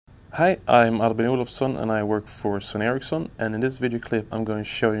Hi, I'm Albin Olofsson and I work for Sony Ericsson, and in this video clip I'm going to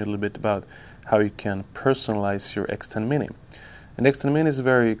show you a little bit about how you can personalize your X10 Mini. And the X10 Mini is a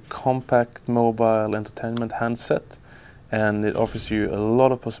very compact mobile entertainment handset, and it offers you a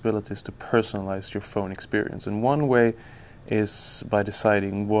lot of possibilities to personalize your phone experience. And one way is by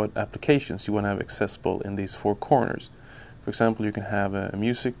deciding what applications you want to have accessible in these four corners. For example, you can have a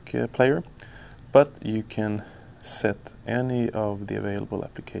music player, but you can set any of the available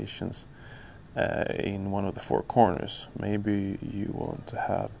applications in one of the four corners. Maybe you want to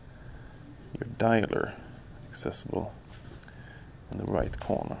have your dialer accessible in the right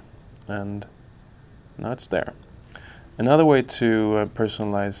corner, and now it's there. Another way to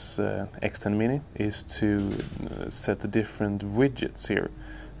personalize X10 Mini is to set the different widgets here,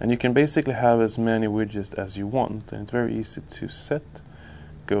 and you can basically have as many widgets as you want, and it's very easy to set.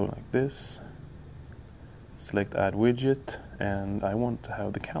 Go like this, select add widget, and I want to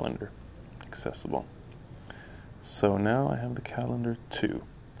have the calendar accessible. So now I have the calendar too.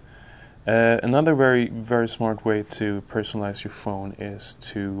 Another very smart way to personalize your phone is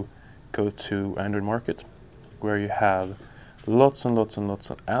to go to Android Market, where you have lots and lots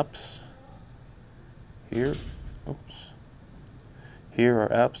of apps. Here are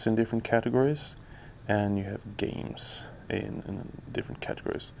apps in different categories, and you have games in different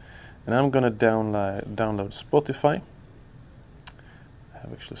categories. And I'm gonna download Spotify. I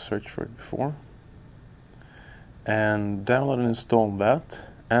have actually searched for it before. And download and install that,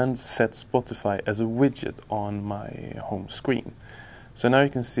 and set Spotify as a widget on my home screen. So now you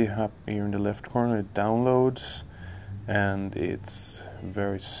can see how here in the left corner it downloads, and it's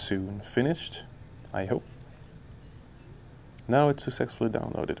very soon finished, I hope. Now it's successfully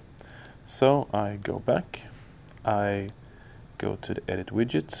downloaded. So I go back, I go to the edit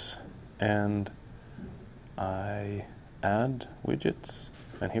widgets, and I add widgets,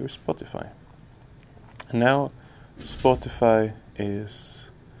 and here's Spotify. And now Spotify is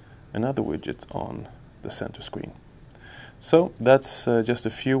another widget on the center screen. So that's just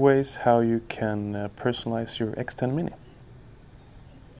a few ways how you can personalize your X10 Mini.